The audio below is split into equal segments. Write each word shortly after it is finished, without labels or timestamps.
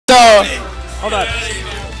Hold on.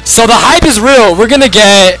 So the hype is real. We're gonna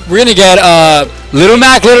get Little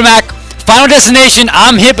Mac. Final destination.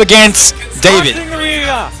 I'm hip against David. Boxing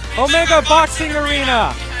Arena. Omega Boxing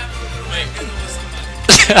Arena.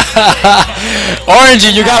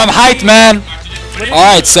 Orangey, you got him hyped, man. All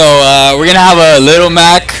right, so we're gonna have a Little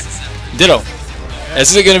Mac ditto.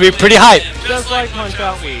 This is gonna be pretty hype. Just like Punch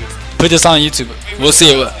Out Weed. Put this on YouTube. We'll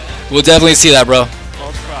see it. We'll definitely see that, bro.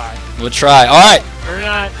 We'll try. We'll try. All right. We're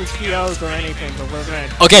not the TOs or anything, but we're gonna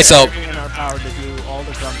Okay, do so everything in our power to do all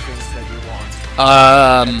the dumb things that you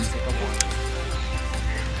want.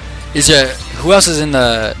 Is there who else is in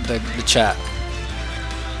the chat? I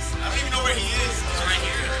don't even know where he is. He's right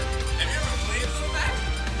here. Have you ever played Little Mac?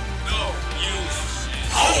 No. You.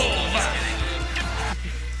 Oh!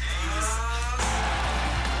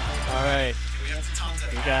 Alright.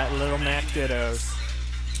 We got Little Mac Dittos.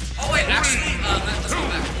 Oh wait, actually, let's go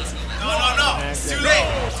back. No. It's too late.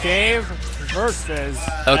 Dave versus.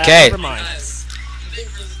 Okay. Never mind.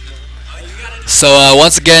 So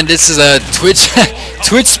once again, this is a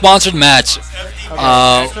Twitch sponsored match. Okay,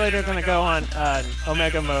 actually, they're gonna go on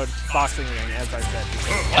Omega mode boxing ring, as I said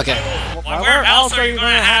before. Okay. Where else are you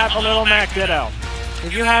gonna have a Little Mac Ditto?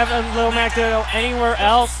 If you have a Little Mac Ditto anywhere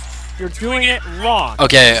else, you're doing it wrong.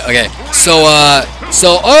 Okay. So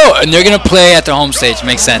and they're gonna play at their home stage.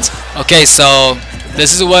 Makes sense. Okay, so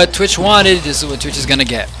this is what Twitch wanted. This is what Twitch is gonna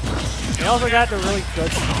get. They also got the really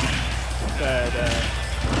good song.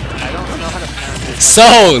 I don't know how to pronounce it.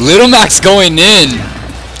 So Little Mac's going in.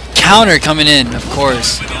 Counter coming in, of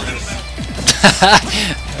course.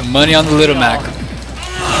 Money on the Little Mac. With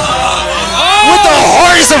the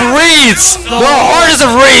hardest of reads! The hardest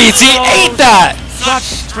of reads! He ate that! Such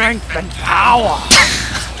strength and power!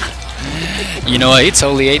 You know what? He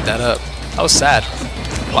totally ate that up. That was sad.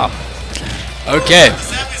 Wow. Okay.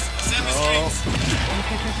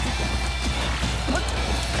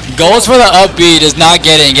 Goes for the up B, does not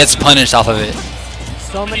get it, and gets punished off of it.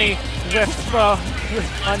 So many whiff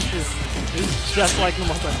punches. It's just like the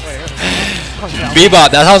multiplayer.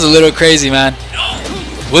 Bebop, that sounds a little crazy, man.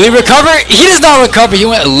 Will he recover? He does not recover. He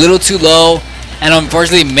went a little too low, and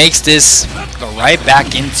unfortunately makes this go right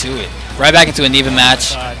back into it. Right back into an even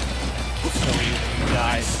match. God. So even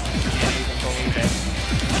died. Can't even believe it.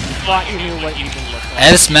 Thought you knew what even looked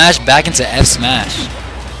like. F smash back into F smash.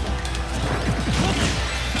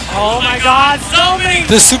 Oh my God! So many.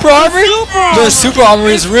 The super armor? The super armor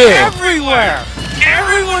is real. Everywhere.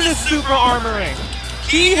 Everyone is super armoring.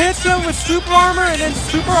 He hits him with super armor, and then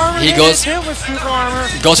super armor hits him with super armor.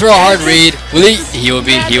 Goes for a hard read. Will he? He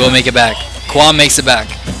will make it back. Qiom makes it back.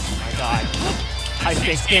 Oh my God. High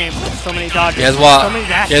stakes game. So many dodges. You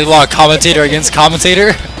guys want commentator against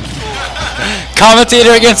commentator?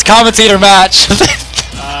 Commentator against commentator match.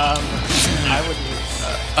 I would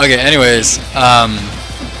lose. Okay, anyways.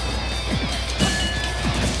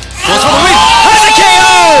 Goes for the win. Has a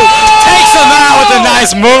KO! Takes him out with a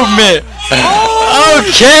nice movement.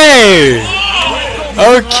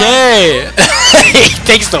 Okay. He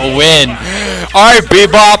takes the win. Alright,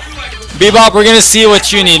 Bebop. Bebop, we're gonna see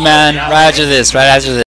what you need, man. Right after this.